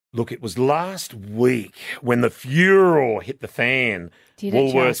Look, it was last week when the furor hit the fan.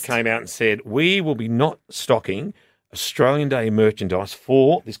 Woolworths came out and said, we will be not stocking Australian Day merchandise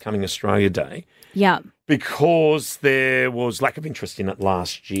for this coming Australia Day. Yeah. Because there was lack of interest in it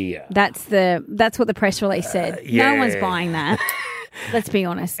last year. That's what the press release said. Yeah. No one's buying that. Let's be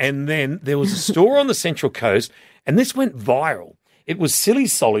honest. And then there was a store on the Central Coast, and this went viral. It was Silly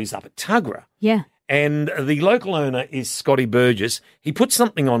Solly's up at Tuggerah. Yeah. And the local owner is Scotty Burgess. He put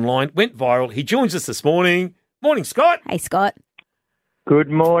something online, went viral. He joins us this morning. Morning, Scott. Hey, Scott. Good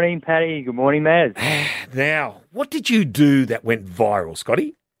morning, Paddy. Good morning, Maz. Now, what did you do that went viral,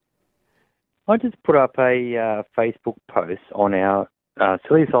 Scotty? I just put up a Facebook post on our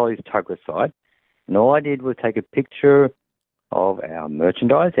Silly Solly's Tuggerah site, and all I did was take a picture of our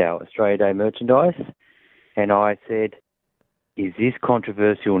merchandise, our Australia Day merchandise, and I said, is this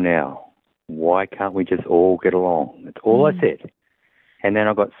controversial now? Why can't we just all get along? That's all I said. And then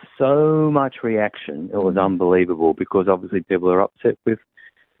I got so much reaction, it was unbelievable, because obviously people are upset with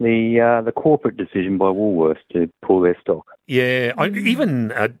the corporate decision by Woolworths to pull their stock. Yeah,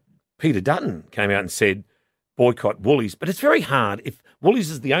 even Peter Dutton came out and said, boycott Woolies. But it's very hard. If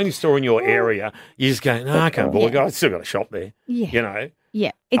Woolies is the only store in your area, you just go, no, I can't boycott. I've still got a shop there. Yeah. You know?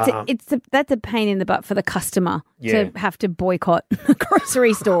 Yeah. That's a pain in the butt for the customer to have to boycott a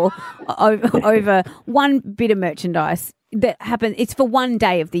grocery store over one bit of merchandise that happens. It's for one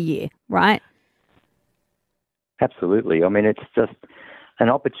day of the year, right? Absolutely. I mean, it's just an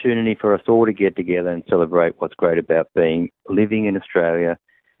opportunity for us all to get together and celebrate what's great about living in Australia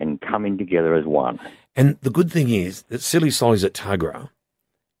and coming together as one. And the good thing is that Silly Solly's at Tuggerah,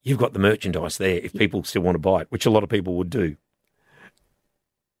 you've got the merchandise there if people still want to buy it, which a lot of people would do.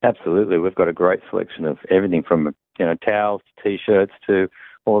 Absolutely. We've got a great selection of everything from, towels to T-shirts to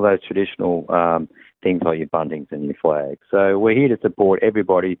all those traditional things like your buntings and your flags. So we're here to support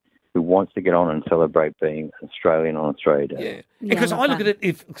everybody who wants to get on and celebrate being Australian on Australia Day. Yeah. Because I look at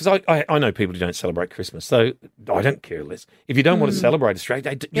it, because I know people who don't celebrate Christmas, so I don't care less. If you don't want to celebrate Australia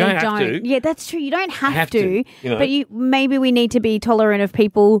Day, you don't have to. Yeah, that's true. You don't have to. You know. But maybe we need to be tolerant of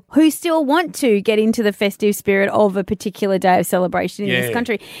people who still want to get into the festive spirit of a particular day of celebration in this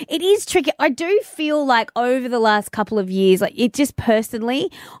country. It is tricky. I do feel like over the last couple of years, like it just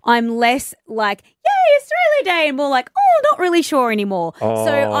personally, I'm less like, yay, Australia Day, and more like, oh, not really sure anymore. Oh,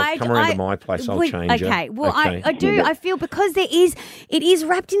 come around to my place, I'll change it. Okay, well, okay. I do. I feel because it is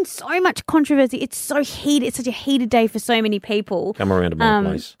wrapped in so much controversy. It's so heated. It's such a heated day for so many people. Come around to my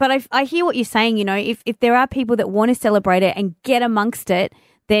place. But I hear what you're saying. If there are people that want to celebrate it and get amongst it,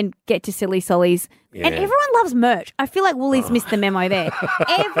 then get to Silly Solly's. Yeah. And everyone loves merch. I feel like Woolies missed the memo there.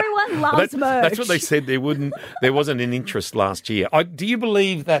 Everyone loves merch. That's what they said. There wasn't an interest last year. Do you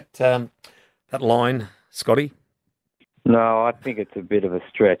believe that line, Scotty? No, I think it's a bit of a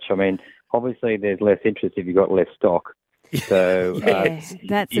stretch. I mean, obviously there's less interest if you've got less stock. So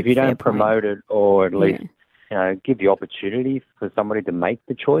if you don't promote it, or at least give the opportunity for somebody to make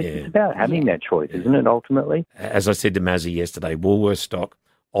the choice, it's about having that choice, isn't it, ultimately? As I said to Mazzy yesterday, Woolworths stock,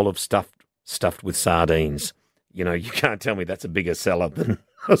 olive stuffed with sardines. You can't tell me that's a bigger seller than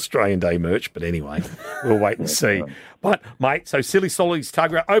Australian Day merch, but anyway, we'll wait and see. But, mate, so Silly Solly's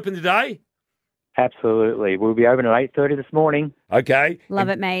Tuggerah open today? Absolutely. We'll be open at 8:30 this morning. Okay. Love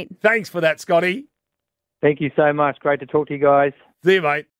it, mate. Thanks for that, Scotty. Thank you so much. Great to talk to you guys. See you, mate.